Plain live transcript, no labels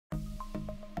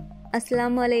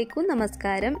അസ്സലാമുഅലൈക്കും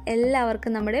നമസ്കാരം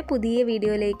എല്ലാവർക്കും നമ്മുടെ പുതിയ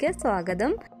വീഡിയോയിലേക്ക്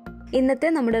സ്വാഗതം. ഇന്നത്തെ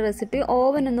നമ്മുടെ റെസിപ്പി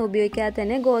ഓവൻ ഒന്നും ഉപയോഗിക്കാതെ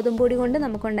തന്നെ ഗോതമ്പ് പൊടി കൊണ്ട്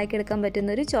നമുക്ക് ഉണ്ടാക്കിയെടുക്കാൻ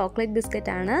പറ്റുന്ന ഒരു ചോക്ലേറ്റ്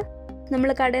ബിസ്ക്കറ്റ് ആണ്. നമ്മൾ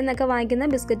കടയിൽ നിന്നൊക്കെ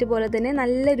വാങ്ങിക്കുന്ന ബിസ്ക്കറ്റ് പോലെ തന്നെ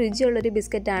നല്ല രുചിയുള്ളൊരു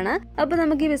ബിസ്ക്കറ്റ് ആണ്. അപ്പോൾ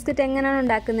നമുക്ക് ഈ ബിസ്ക്കറ്റ് എങ്ങനെയാണ്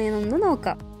ഉണ്ടാക്കുന്നതെന്നൊന്ന്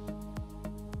നോക്കാം.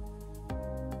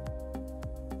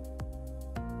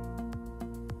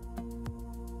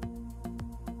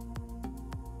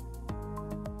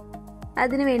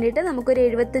 അതിന് വേണ്ടിയിട്ട് നമുക്കൊരു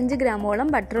 75 ഗ്രാമോളം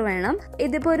ബട്ടർ വേണം.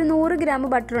 ഇതിപ്പോൾ ഒരു 100 ഗ്രാം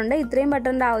ബട്ടർ ഉണ്ട്. ഇത്രയും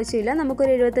ബട്ടറിൻ്റെ ആവശ്യമില്ല.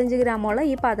 നമുക്കൊരു 75 ഗ്രാമോളം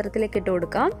ഈ പാത്രത്തിലേക്ക് ഇട്ട്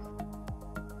കൊടുക്കാം.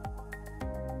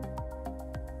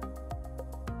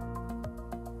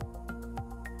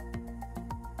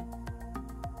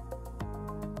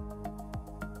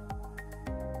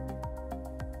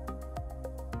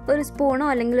 ഒരു സ്പൂണോ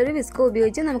അല്ലെങ്കിൽ ഒരു വിസ്കോ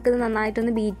ഉപയോഗിച്ച് നമുക്കിത്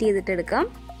നന്നായിട്ടൊന്ന് ബീറ്റ് ചെയ്തിട്ടെടുക്കാം.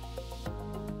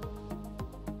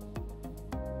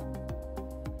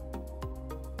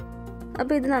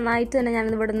 അപ്പോൾ ഇത് നന്നായിട്ട് തന്നെ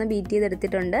ഞാനിത് ഇവിടെ നിന്ന് ബീറ്റ്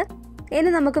ചെയ്തെടുത്തിട്ടുണ്ട്. ഇനി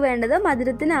നമുക്ക് വേണ്ടത്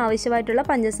മധുരത്തിന് ആവശ്യമായിട്ടുള്ള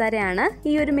പഞ്ചസാരയാണ്.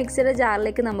 ഈ ഒരു മിക്സിയുടെ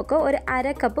ജാറിലേക്ക് നമുക്ക് ഒരു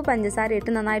 1/2 കപ്പ് പഞ്ചസാര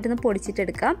ഇട്ട് നന്നായിട്ടൊന്ന്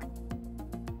പൊടിച്ചിട്ടെടുക്കാം.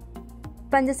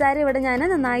 പഞ്ചസാര ഇവിടെ ഞാൻ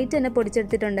നന്നായിട്ട് തന്നെ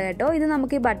പൊടിച്ചെടുത്തിട്ടുണ്ട് കേട്ടോ. ഇത്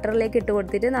നമുക്ക് ഈ ബട്ടറിലേക്ക് ഇട്ട്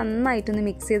കൊടുത്തിട്ട് നന്നായിട്ടൊന്ന്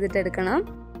മിക്സ് ചെയ്തിട്ടെടുക്കണം.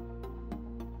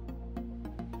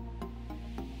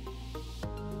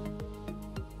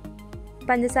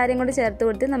 പഞ്ചസാരയും കൂടി ചേർത്ത്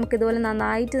കൊടുത്ത് നമുക്കിതുപോലെ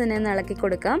നന്നായിട്ട് തന്നെ ഒന്ന് ഇളക്കി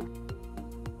കൊടുക്കാം.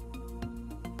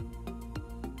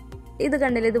 ഇത്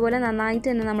കണ്ടില്ല, ഇതുപോലെ നന്നായിട്ട്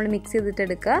തന്നെ നമ്മൾ മിക്സ്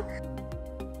ചെയ്തിട്ടെടുക്കുക.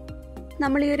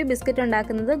 നമ്മൾ ഈ ഒരു ബിസ്ക്കറ്റ്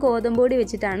ഉണ്ടാക്കുന്നത് ഗോതമ്പ് പൊടി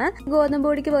വെച്ചിട്ടാണ്. ഗോതമ്പ്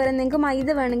പൊടിക്ക് പകരം നിങ്ങൾക്ക് മൈദ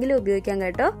വേണമെങ്കിൽ ഉപയോഗിക്കാം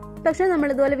കേട്ടോ. പക്ഷെ നമ്മൾ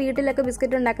ഇതുപോലെ വീട്ടിലൊക്കെ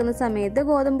ബിസ്ക്കറ്റ് ഉണ്ടാക്കുന്ന സമയത്ത്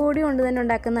ഗോതമ്പ് പൊടി കൊണ്ട് തന്നെ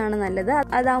ഉണ്ടാക്കുന്നതാണ് നല്ലത്.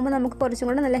 അതാവുമ്പോൾ നമുക്ക് കുറച്ചും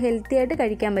കൂടെ നല്ല ഹെൽത്തി ആയിട്ട്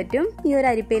കഴിക്കാൻ പറ്റും. ഈ ഒരു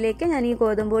അരിപ്പയിലേക്ക് ഞാൻ ഈ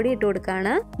ഗോതമ്പ് പൊടി ഇട്ട്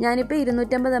കൊടുക്കുകയാണ്. ഞാനിപ്പോൾ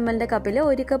 250 ml കപ്പിൽ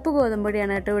 1 കപ്പ് ഗോതമ്പ്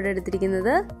പൊടിയാണ് കേട്ടോ ഇവിടെ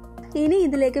എടുത്തിരിക്കുന്നത്. ഇനി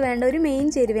ഇതിലേക്ക് വേണ്ട ഒരു മെയിൻ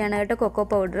ചേരുവയാണ് കേട്ടോ കൊക്കോ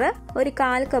പൗഡർ. ഒരു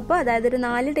 1/4 കപ്പ്, അതായത് ഒരു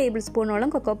 4 ടേബിൾ സ്പൂണോളം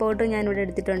കൊക്കോ പൗഡർ ഞാൻ ഇവിടെ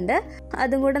എടുത്തിട്ടുണ്ട്.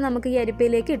 അതും കൂടെ നമുക്ക് ഈ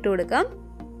അരിപ്പയിലേക്ക് ഇട്ട് കൊടുക്കാം.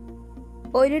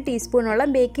 1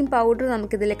 ടീസ്പൂണോളം ബേക്കിംഗ് പൗഡർ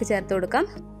നമുക്ക് ഇതിലേക്ക് ചേർത്ത് കൊടുക്കാം.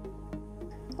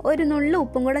 ഒരു നുള്ളു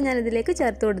ഉപ്പും കൂടെ ഞാൻ ഇതിലേക്ക്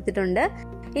ചേർത്ത് കൊടുത്തിട്ടുണ്ട്.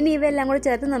 ഇനി ഇവയെല്ലാം കൂടെ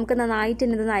ചേർത്ത് നമുക്ക് നന്നായിട്ട്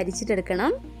ഇതൊന്ന്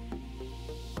അരിച്ചിട്ടെടുക്കണം.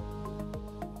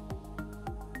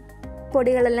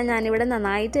 പൊടികളെല്ലാം ഞാനിവിടെ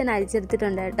നന്നായിട്ട് തന്നെ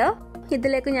അരിച്ചെടുത്തിട്ടുണ്ട് കേട്ടോ.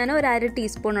 ഇതിലേക്ക് ഞാൻ ഒരു 1/2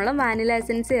 ടീസ്പൂണോളം വാനില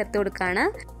എസൻസ് ചേർത്ത് കൊടുക്കുകയാണ്.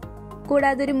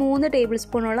 കൂടാതെ ഒരു 3 ടേബിൾ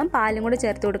സ്പൂണോളം പാലും കൂടെ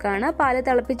ചേർത്ത് കൊടുക്കുകയാണ്. പാല്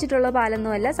തിളപ്പിച്ചിട്ടുള്ള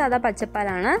പാലൊന്നുമല്ല, സാധാ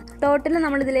പച്ചപ്പാലാണ്. ടോട്ടൽ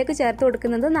നമ്മൾ ഇതിലേക്ക് ചേർത്ത്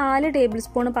കൊടുക്കുന്നത് 4 ടേബിൾ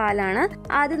സ്പൂൺ പാലാണ്.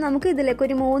 ആദ്യം നമുക്ക് ഇതിലേക്ക്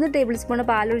ഒരു 3 ടേബിൾ സ്പൂൺ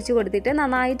പാലൊഴിച്ച് കൊടുത്തിട്ട്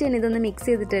നന്നായിട്ട് തന്നെ ഇതൊന്ന് മിക്സ്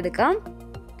ചെയ്തിട്ടെടുക്കാം.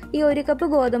 ഈ 1 കപ്പ്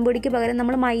ഗോതമ്പ് പൊടിക്ക് പകരം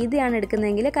നമ്മൾ മൈദയാണ്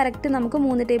എടുക്കുന്നതെങ്കിൽ കറക്റ്റ് നമുക്ക്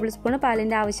 3 ടേബിൾ സ്പൂൺ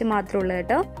പാലിന്റെ ആവശ്യം മാത്രമേ ഉള്ളൂ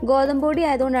കേട്ടോ. ഗോതമ്പ് പൊടി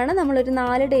ആയതുകൊണ്ടാണ് നമ്മളൊരു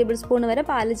 4 ടേബിൾ സ്പൂൺ വരെ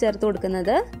പാല് ചേർത്ത്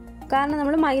കൊടുക്കുന്നത്. കാരണം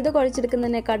നമ്മൾ മൈദ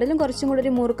കുഴച്ചെടുക്കുന്നതിനെക്കാട്ടിലും കുറച്ചും കൂടി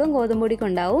ഒരു മുറുക്കം ഗോതമ്പ് പൊടിക്ക്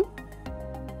ഉണ്ടാവും.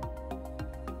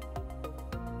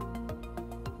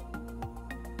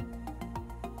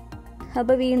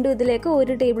 അപ്പോൾ വീണ്ടും ഇതിലേക്ക്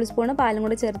 1 ടേബിൾ സ്പൂൺ പാലും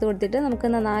കൂടെ ചേർത്ത് കൊടുത്തിട്ട് നമുക്ക്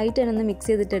നന്നായിട്ട് ഒന്ന് മിക്സ്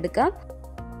ചെയ്തിട്ടെടുക്കാം.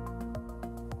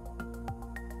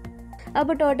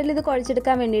 അപ്പോൾ ടോട്ടൽ ഇത്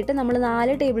കുഴച്ചെടുക്കാൻ വേണ്ടിയിട്ട് നമ്മൾ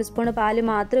 4 ടേബിൾ സ്പൂൺ പാല്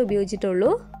മാത്രമേ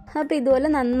ഉപയോഗിച്ചിട്ടുള്ളൂ. അപ്പോൾ ഇതുപോലെ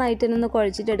നന്നായിട്ട് ഒന്ന്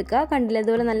കുഴച്ചിട്ടെടുക്കുക. കണ്ടില്ല,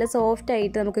 ഇതുപോലെ നല്ല സോഫ്റ്റ്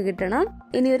ആയിട്ട് നമുക്ക് കിട്ടണം.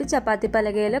 ഇനി ഒരു ചപ്പാത്തി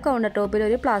പലകയിലോ കൗണ്ടർ ടോപ്പിൽ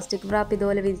ഒരു പ്ലാസ്റ്റിക് റാപ്പ്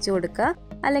ഇതുപോലെ വിരിച്ചു കൊടുക്കുക.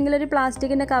 അല്ലെങ്കിൽ ഒരു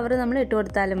പ്ലാസ്റ്റിക്കിന്റെ കവർ നമ്മൾ ഇട്ട്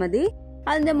കൊടുത്താലും മതി.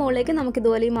 അതിന്റെ മുകളിലേക്ക് നമുക്ക്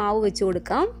ഇതുപോലെ ഈ മാവ് വെച്ച്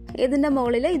കൊടുക്കാം. ഇതിന്റെ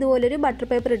മുകളിൽ ഇതുപോലെ ഒരു ബട്ടർ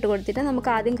പേപ്പർ ഇട്ട് കൊടുത്തിട്ട് നമുക്ക്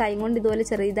ആദ്യം കൈ കൊണ്ട് ഇതുപോലെ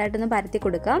ചെറുതായിട്ടൊന്ന് പരത്തി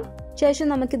കൊടുക്കാം. ശേഷം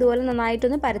നമുക്ക് ഇതുപോലെ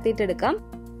നന്നായിട്ടൊന്ന് പരത്തിയിട്ടെടുക്കാം.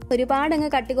 ഒരുപാട് അങ്ങ്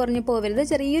കട്ടി കുറഞ്ഞു പോകരുത്.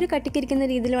 ചെറിയൊരു കട്ടിക്കിരിക്കുന്ന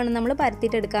രീതിയിൽ വേണം നമ്മൾ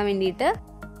പരത്തിയിട്ടെടുക്കാൻ വേണ്ടിയിട്ട്.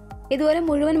 ഇതുപോലെ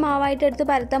മുഴുവൻ മാവായിട്ട് എടുത്ത്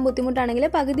പരത്താൻ ബുദ്ധിമുട്ടാണെങ്കിൽ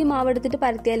പകുതി മാവ് എടുത്തിട്ട്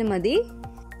പരത്തിയാലും മതി.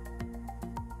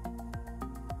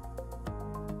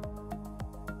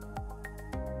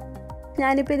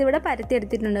 ഞാനിപ്പോൾ ഇതിവിടെ പരത്തി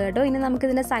എടുത്തിട്ടുണ്ട് കേട്ടോ. ഇനി നമുക്ക്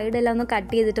ഇതിന്റെ സൈഡെല്ലാം ഒന്ന്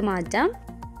കട്ട് ചെയ്തിട്ട് മാറ്റാം.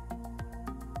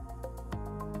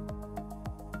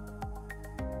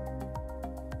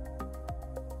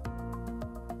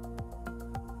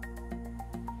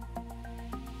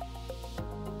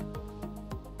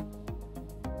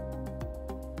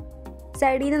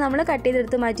 സൈഡിൽ നിന്ന് നമ്മൾ കട്ട്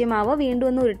ചെയ്തെടുത്ത് മാറ്റിയ മാവ് വീണ്ടും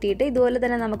ഒന്ന് ഉരുട്ടിയിട്ട് ഇതുപോലെ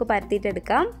തന്നെ നമുക്ക്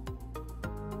പരത്തിയിട്ടെടുക്കാം.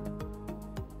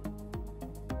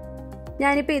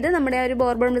 ഞാനിപ്പോൾ ഇത് നമ്മുടെ ഒരു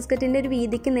ബോർബൺ ബിസ്ക്കറ്റിന്റെ ഒരു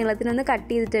വീതിക്ക് നീളത്തിനൊന്ന് കട്ട്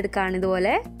ചെയ്തിട്ടെടുക്കുകയാണ്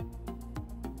ഇതുപോലെ.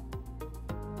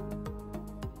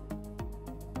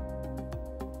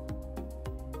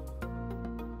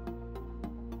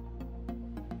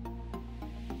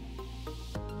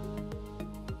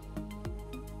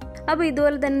 അപ്പോൾ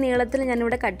ഇതുപോലെ തന്നെ നീളത്തിൽ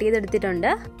ഞാനിവിടെ കട്ട്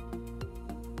ചെയ്തെടുത്തിട്ടുണ്ട്.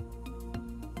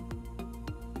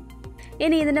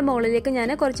 ഇനി ഇതിന്റെ മുകളിലേക്ക് ഞാൻ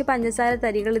കുറച്ച് പഞ്ചസാര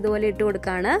തരികൾ ഇതുപോലെ ഇട്ട്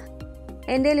കൊടുക്കുകയാണ്.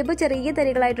 എൻ്റെ ഇപ്പോൾ ചെറിയ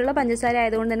തരികളായിട്ടുള്ള പഞ്ചസാര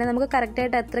ആയതുകൊണ്ട് തന്നെ നമുക്ക്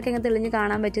കറക്റ്റായിട്ട് അത്രയ്ക്ക് അങ്ങ് തെളിഞ്ഞ്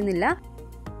കാണാൻ പറ്റുന്നില്ല.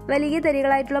 വലിയ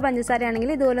തരികളായിട്ടുള്ള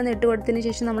പഞ്ചസാരയാണെങ്കിൽ ഇതുപോലെ ഒന്ന് ഇട്ട് കൊടുത്തതിന്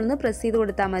ശേഷം നമ്മളൊന്ന് പ്രസ് ചെയ്ത്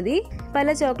കൊടുത്താൽ മതി.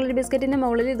 പല ചോക്ലേറ്റ് ബിസ്ക്കറ്റിന്റെ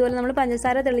മുകളിൽ ഇതുപോലെ നമ്മൾ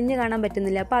പഞ്ചസാര തെളിഞ്ഞ് കാണാൻ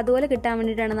പറ്റുന്നില്ല. അപ്പോൾ അതുപോലെ കിട്ടാൻ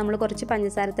വേണ്ടിയിട്ടാണ് നമ്മൾ കുറച്ച്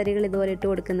പഞ്ചസാര തരികൾ ഇതുപോലെ ഇട്ട്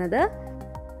കൊടുക്കുന്നത്.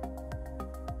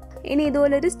 ഇനി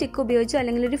ഇതുപോലെ ഒരു സ്റ്റിക്ക് ഉപയോഗിച്ചോ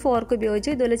അല്ലെങ്കിൽ ഒരു ഫോർക്ക്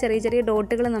ഉപയോഗിച്ചോ ഇതുപോലെ ചെറിയ ചെറിയ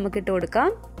ഡോട്ടുകൾ നമുക്ക് ഇട്ട്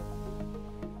കൊടുക്കാം.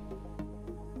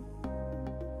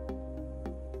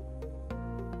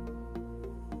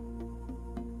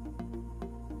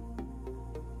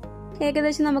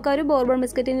 ഏകദേശം നമുക്ക് ഒരു ബോർബൺ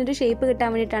ബിസ്ക്കറ്റിന് ഒരു ഷേപ്പ് കിട്ടാൻ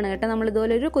വേണ്ടിയിട്ടാണ് കേട്ടോ നമ്മൾ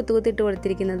ഇതുപോലെ ഒരു കുത്തുകുത്തിട്ട്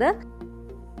കൊടുത്തിരിക്കുന്നത്.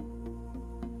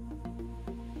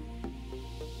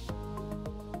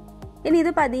 ഇനി ഇത്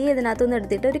പതിയെ ഇതിനകത്തുനിന്ന്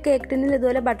എടുത്തിട്ട് ഒരു കേക്ക് ടിന്നിൽ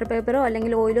ഇതുപോലെ ബട്ടർ പേപ്പറോ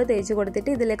അല്ലെങ്കിൽ ഓയിലോ തേച്ച് കൊടുത്തിട്ട്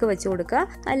ഇതിലേക്ക് വെച്ച് കൊടുക്കുക.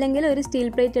 അല്ലെങ്കിൽ ഒരു സ്റ്റീൽ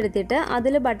പ്ലേറ്റ് എടുത്തിട്ട്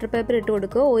അതിൽ ബട്ടർ പേപ്പർ ഇട്ട്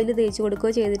കൊടുക്കുകയോ ഓയിൽ തേച്ച്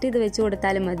കൊടുക്കുകയോ ചെയ്തിട്ട് ഇത് വെച്ച്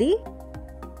കൊടുത്താലും മതി.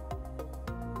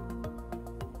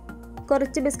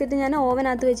 കുറച്ച് ബിസ്ക്കറ്റ് ഞാൻ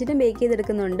ഓവനകത്ത് വെച്ചിട്ട് ബേക്ക്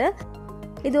ചെയ്തെടുക്കുന്നുണ്ട്.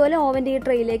 ഇതുപോലെ ഓവൻ്റെ ഈ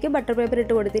ട്രേയിലേക്ക് ബട്ടർ പേപ്പർ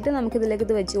ഇട്ട് കൊടുത്തിട്ട് നമുക്ക് ഇതിലേക്ക്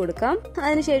ഇത് വെച്ച് കൊടുക്കാം.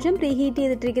 അതിനുശേഷം പ്രീ ഹീറ്റ്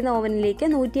ചെയ്തിട്ടിരിക്കുന്ന ഓവനിലേക്ക്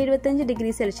 175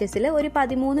 ഡിഗ്രി സെൽഷ്യസിൽ ഒരു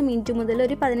 13 മിനിറ്റ് മുതൽ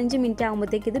ഒരു 15 മിനിറ്റ്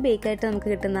ആകുമ്പോഴത്തേക്ക് ഇത് ബേക്കായിട്ട് നമുക്ക്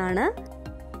കിട്ടുന്നതാണ്.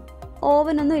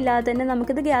 ഓവനൊന്നും ഇല്ലാതെ തന്നെ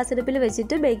നമുക്കിത് ഗ്യാസ് അടുപ്പിൽ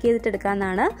വെച്ചിട്ട് ബേക്ക് ചെയ്തിട്ട്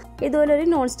എടുക്കാവുന്നതാണ്. ഇതുപോലെ ഒരു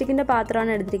നോൺ സ്റ്റിക്കിന്റെ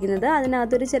പാത്രമാണ് എടുത്തിരിക്കുന്നത്.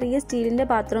 അതിനകത്തൊരു ചെറിയ സ്റ്റീലിന്റെ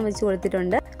പാത്രം വെച്ച്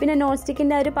കൊടുത്തിട്ടുണ്ട്. പിന്നെ നോൺ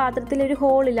സ്റ്റിക്കിന്റെ ഒരു പാത്രത്തിൽ ഒരു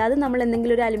ഹോൾ ഇല്ലാതെ നമ്മൾ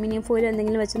എന്തെങ്കിലും ഒരു അലുമിനിയം ഫോയിൽ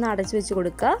എന്തെങ്കിലും വെച്ചൊന്ന് അടച്ചു വെച്ച്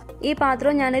കൊടുക്കുക. ഈ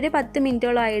പാത്രം ഞാനൊരു 10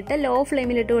 മിനിറ്റോളമായിട്ട് ലോ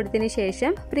ഫ്ലെയിമിൽ ഇട്ട് കൊടുത്തതിന്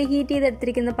ശേഷം പ്രീ ഹീറ്റ്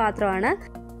ചെയ്തെടുത്തിരിക്കുന്ന പാത്രമാണ്.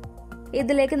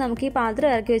 ഇതിലേക്ക് നമുക്ക് ഈ പാത്രം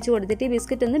ഇറക്കി വെച്ച് കൊടുത്തിട്ട് ഈ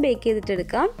ബിസ്ക്കറ്റ് ഒന്ന് ബേക്ക് ചെയ്തിട്ട്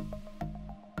എടുക്കാം.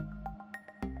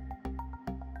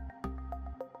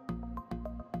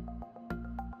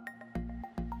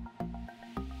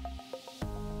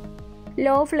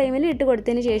 ലോ ഫ്ലെയിമിൽ ഇട്ട്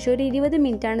കൊടുത്തതിന് ശേഷം ഒരു 20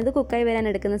 മിനിറ്റാണ് ഇത് കുക്കായി വരാൻ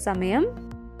എടുക്കുന്ന സമയം.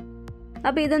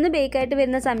 അപ്പോൾ ഇതൊന്ന് ബേക്കായിട്ട്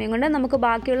വരുന്ന സമയം കൊണ്ട് നമുക്ക്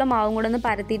ബാക്കിയുള്ള മാവും കൂടെ ഒന്ന്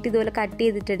പരത്തിയിട്ട് ഇതുപോലെ കട്ട്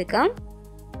ചെയ്തിട്ട് എടുക്കാം.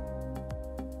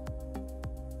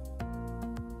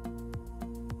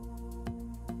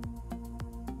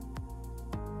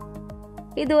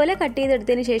 ഇതുപോലെ കട്ട്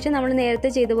ചെയ്തെടുത്തതിന് ശേഷം നമ്മൾ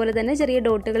നേരത്തെ ചെയ്ത പോലെ തന്നെ ചെറിയ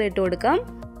ഡോട്ടുകൾ ഇട്ട് കൊടുക്കാം.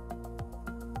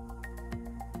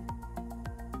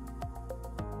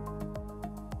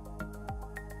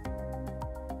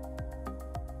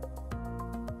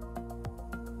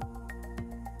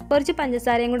 കുറച്ച്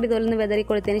പഞ്ചസാരയും കൂടി ഇതുപോലെ ഒന്ന് വിതറി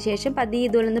കൊടുത്തതിന് ശേഷം പതിയെ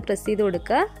ഇതുപോലെ ഒന്ന് പ്രസ് ചെയ്ത്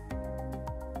കൊടുക്കുക.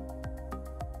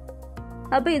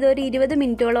 അപ്പോൾ ഇതൊരു 20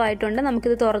 മിനിറ്റോളം ആയിട്ടുണ്ട്.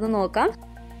 നമുക്കിത് തുറന്ന് നോക്കാം.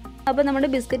 അപ്പോൾ നമ്മുടെ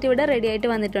ബിസ്ക്കറ്റ് ഇവിടെ റെഡി ആയിട്ട്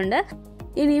വന്നിട്ടുണ്ട്.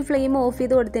 ഇനി ഈ ഫ്ലെയിം ഓഫ്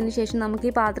ചെയ്ത് കൊടുത്തതിന് ശേഷം നമുക്ക്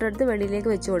ഈ പാത്രം എടുത്ത് വെളിയിലേക്ക്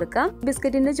വെച്ച് കൊടുക്കാം.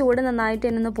 ബിസ്ക്കറ്റിന്റെ ചൂട് നന്നായിട്ട്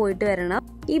തന്നെ ഒന്ന് പോയിട്ട് വരണം.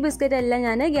 ഈ ബിസ്ക്കറ്റ് എല്ലാം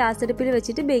ഞാൻ ഗ്യാസ് അടുപ്പിൽ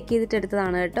വെച്ചിട്ട് ബേക്ക് ചെയ്തിട്ട്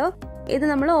എടുത്തതാണ് കേട്ടോ. ഇത്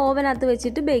നമ്മൾ ഓവനകത്ത്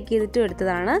വെച്ചിട്ട് ബേക്ക് ചെയ്തിട്ട്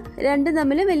എടുത്തതാണ്. രണ്ടും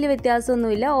തമ്മിൽ വലിയ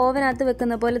വ്യത്യാസമൊന്നുമില്ല. ഓവനകത്ത്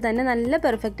വെക്കുന്ന പോലെ തന്നെ നല്ല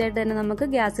പെർഫെക്റ്റ് ആയിട്ട് തന്നെ നമുക്ക്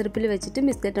ഗ്യാസ് അടുപ്പിൽ വെച്ചിട്ട്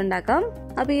ബിസ്ക്കറ്റ് ഉണ്ടാക്കാം.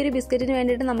 അപ്പോൾ ഈ ഒരു ബിസ്ക്കറ്റിന്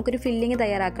വേണ്ടിയിട്ട് നമുക്കൊരു ഫില്ലിംഗ്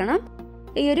തയ്യാറാക്കണം.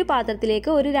 ഈ ഒരു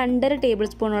പാത്രത്തിലേക്ക് ഒരു 2.5 ടേബിൾ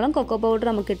സ്പൂണോളം കൊക്കോ പൗഡർ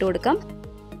നമുക്ക് ഇട്ട് കൊടുക്കാം.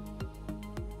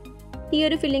 ഈ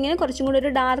ഒരു ഫില്ലിങ്ങിന് കുറച്ചും കൂടി ഒരു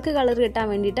ഡാർക്ക് കളർ കിട്ടാൻ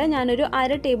വേണ്ടിയിട്ട് ഞാനൊരു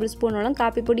 1/2 ടേബിൾ സ്പൂണോളം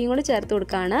കാപ്പിപ്പൊടിയും കൂടി ചേർത്ത്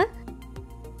കൊടുക്കുകയാണ്.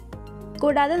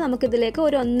 കൂടാതെ നമുക്കിതിലേക്ക്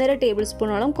ഒരു 1.5 ടേബിൾ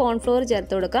സ്പൂണോളം കോൺഫ്ലോർ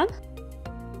ചേർത്ത് കൊടുക്കാം.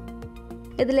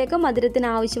 ഇതിലേക്ക് മധുരത്തിന്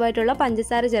ആവശ്യമായിട്ടുള്ള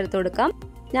പഞ്ചസാര ചേർത്ത് കൊടുക്കാം.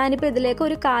 ഞാനിപ്പോൾ ഇതിലേക്ക്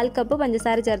ഒരു 1/4 കപ്പ്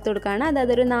പഞ്ചസാര ചേർത്ത് കൊടുക്കുകയാണ്.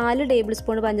 അതായത് ഒരു 4 ടേബിൾ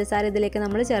സ്പൂൺ പഞ്ചസാര ഇതിലേക്ക്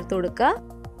നമ്മൾ ചേർത്ത് കൊടുക്കുക.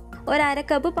 ഒരു 1/2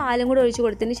 കപ്പ് പാലും കൂടി ഒഴിച്ചു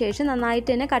കൊടുത്തതിന് ശേഷം നന്നായിട്ട്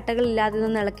തന്നെ കട്ടകളില്ലാതെ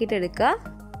ഒന്ന് ഇളക്കിയിട്ട് എടുക്കുക.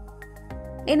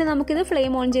 ഇനി നമുക്കിത്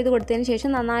ഫ്ലെയിം ഓൺ ചെയ്ത് കൊടുത്തതിന് ശേഷം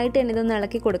നന്നായിട്ട് തന്നെ ഇതൊന്ന്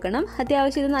ഇളക്കി കൊടുക്കണം.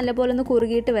 അത്യാവശ്യം ഇത് നല്ലപോലെ ഒന്ന്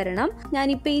കുറുകിയിട്ട് വരണം.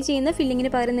 ഞാനിപ്പോൾ ഈ ചെയ്യുന്ന ഫില്ലിങ്ങിന്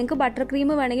പകരം നിങ്ങൾക്ക് ബട്ടർ ക്രീം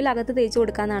വേണമെങ്കിൽ അകത്ത് തേച്ച്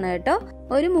കൊടുക്കാമെന്നാണ് കേട്ടോ.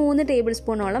 ഒരു 3 ടേബിൾ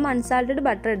സ്പൂണോളം അൺസാൾട്ടഡ്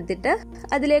ബട്ടർ എടുത്തിട്ട്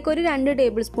അതിലേക്ക് ഒരു 2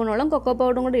 ടേബിൾ സ്പൂണോളം കൊക്കോ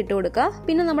പൗഡറും കൂടി ഇട്ട് കൊടുക്കുക.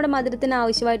 പിന്നെ നമ്മുടെ മധുരത്തിന്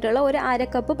ആവശ്യമായിട്ടുള്ള ഒരു 1/2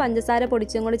 കപ്പ് പഞ്ചസാര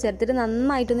പൊടിച്ചും കൂടി ചേർത്തിട്ട്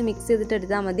നന്നായിട്ടൊന്ന് മിക്സ് ചെയ്തിട്ട്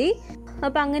എടുത്താൽ മതി.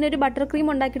 അപ്പോൾ അങ്ങനെ ഒരു ബട്ടർ ക്രീം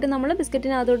ഉണ്ടാക്കിയിട്ട് നമ്മൾ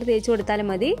ബിസ്ക്കറ്റിനകത്തോട്ട് തേച്ച് കൊടുത്താലും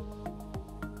മതി.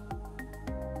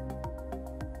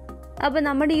 അപ്പോൾ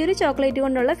നമ്മുടെ ഈ ഒരു ചോക്ലേറ്റ്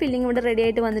കൊണ്ടുള്ള ഫില്ലിംഗ് ഇവിടെ റെഡി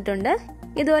ആയിട്ട് വന്നിട്ടുണ്ട്.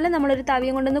 ഇതുപോലെ നമ്മളൊരു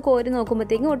തവിയും കൊണ്ടൊന്ന് കോരി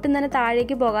നോക്കുമ്പോഴത്തേക്കും ഒട്ടും തന്നെ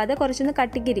താഴേക്ക് പോകാതെ കുറച്ചൊന്ന്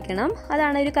കട്ടിക്കിരിക്കണം.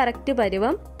 അതാണ് ഒരു കറക്റ്റ്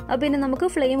പരുവം. അപ്പോൾ പിന്നെ നമുക്ക്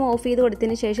ഫ്ലെയിം ഓഫ് ചെയ്ത്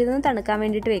കൊടുത്തതിന് ശേഷം ഇതൊന്ന് തണുക്കാൻ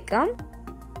വേണ്ടിയിട്ട് വെക്കാം.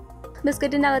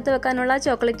 ബിസ്ക്കറ്റിൻ്റെ അകത്ത് വെക്കാനുള്ള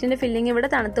ചോക്ലേറ്റിൻ്റെ ഫില്ലിംഗ് ഇവിടെ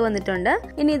തണുത്ത് വന്നിട്ടുണ്ട്.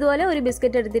 ഇനി ഇതുപോലെ ഒരു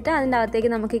ബിസ്ക്കറ്റ് എടുത്തിട്ട് അതിൻ്റെ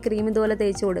അകത്തേക്ക് നമുക്ക് ഈ ക്രീം ഇതുപോലെ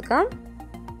തേച്ച് കൊടുക്കാം.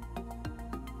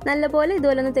 നല്ലപോലെ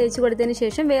ഇതുപോലെ ഒന്ന് തേച്ച് കൊടുത്തതിന്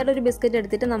ശേഷം വേറൊരു ബിസ്ക്കറ്റ്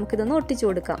എടുത്തിട്ട് നമുക്കിതൊന്ന് ഒട്ടിച്ചു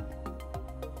കൊടുക്കാം.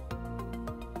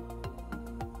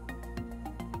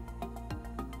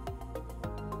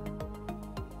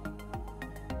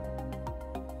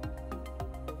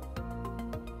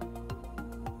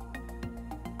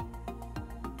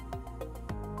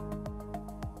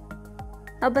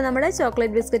 അപ്പോൾ നമ്മുടെ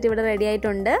ചോക്ലേറ്റ് ബിസ്ക്കറ്റ് ഇവിടെ റെഡി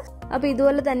ആയിട്ടുണ്ട്. അപ്പോൾ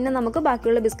ഇതുപോലെ തന്നെ നമുക്ക്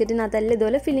ബാക്കിയുള്ള ബിസ്ക്കറ്റിനകത്തെല്ലാം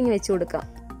ഇതുപോലെ ഫില്ലിംഗ് വെച്ച് കൊടുക്കാം.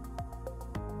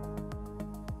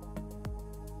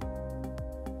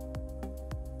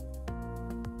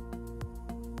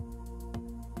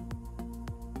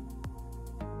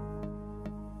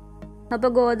 അപ്പോൾ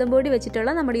ഗോതമ്പ് പൊടി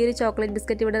വെച്ചിട്ടുള്ള നമ്മുടെ ഈ ഒരു ചോക്ലേറ്റ്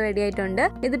ബിസ്ക്കറ്റ് ഇവിടെ റെഡി ആയിട്ടുണ്ട്.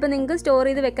 ഇതിപ്പോൾ നിങ്ങൾക്ക് സ്റ്റോർ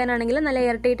ചെയ്ത് വെക്കാനാണെങ്കിൽ നല്ല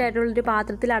എയർ ടൈറ്റ് ആയിട്ടുള്ള ഒരു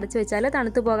പാത്രത്തിൽ അടച്ചു വെച്ചാൽ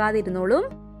തണുത്ത് പോകാതെ ഇരുന്നോളും.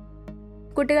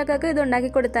 കുട്ടികൾക്കൊക്കെ ഇത്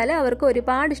ഉണ്ടാക്കി കൊടുത്താൽ അവർക്ക്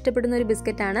ഒരുപാട് ഇഷ്ടപ്പെടുന്ന ഒരു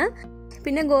ബിസ്ക്കറ്റാണ്.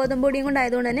 പിന്നെ ഗോതമ്പ് പൊടിയും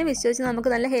കൊണ്ടായതുകൊണ്ട് തന്നെ വിശ്വസിച്ച് നമുക്ക്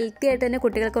നല്ല ഹെൽത്തി ആയിട്ട് തന്നെ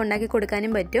കുട്ടികൾക്ക് ഉണ്ടാക്കി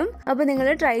കൊടുക്കാനും പറ്റും. അപ്പോൾ നിങ്ങൾ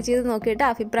ട്രൈ ചെയ്ത് നോക്കിയിട്ട്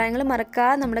അഭിപ്രായങ്ങൾ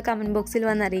മറക്കാതെ നമ്മുടെ കമന്റ് ബോക്സിൽ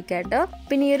വന്ന് അറിയിക്കുക കേട്ടോ.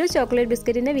 പിന്നെ ഈ ഒരു ചോക്ലേറ്റ്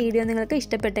ബിസ്ക്കറ്റിന്റെ വീഡിയോ നിങ്ങൾക്ക്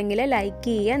ഇഷ്ടപ്പെട്ടെങ്കിൽ ലൈക്ക്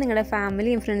ചെയ്യുക, നിങ്ങളുടെ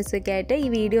ഫാമിലിയും ഫ്രണ്ട്സും ഒക്കെ ആയിട്ട് ഈ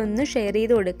വീഡിയോ ഒന്ന് ഷെയർ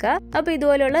ചെയ്ത് കൊടുക്കുക. അപ്പോൾ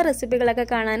ഇതുപോലുള്ള റെസിപ്പികളൊക്കെ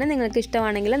കാണാൻ നിങ്ങൾക്ക്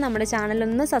ഇഷ്ടമാണെങ്കിൽ നമ്മുടെ ചാനൽ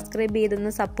ഒന്ന് സബ്സ്ക്രൈബ്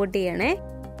ചെയ്തൊന്ന് സപ്പോർട്ട് ചെയ്യണേ.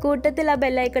 കൂട്ടത്തിൽ ആ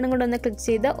ബെല്ലൈക്കണും കൂടെ ഒന്ന് ക്ലിക്ക്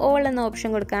ചെയ്ത് ഓൾ എന്ന ഓപ്ഷൻ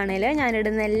കൊടുക്കുകയാണെങ്കിൽ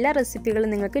ഞാനിടുന്ന എല്ലാ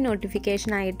റെസിപ്പികളും നിങ്ങൾക്ക്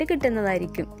നോട്ടിഫിക്കേഷൻ ആയിട്ട്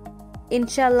കിട്ടുന്നതായിരിക്കും.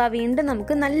 ഇൻഷാ അല്ലാഹ് വീണ്ടും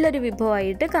നമുക്ക് നല്ലൊരു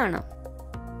വിഭവമായിട്ട് കാണാം.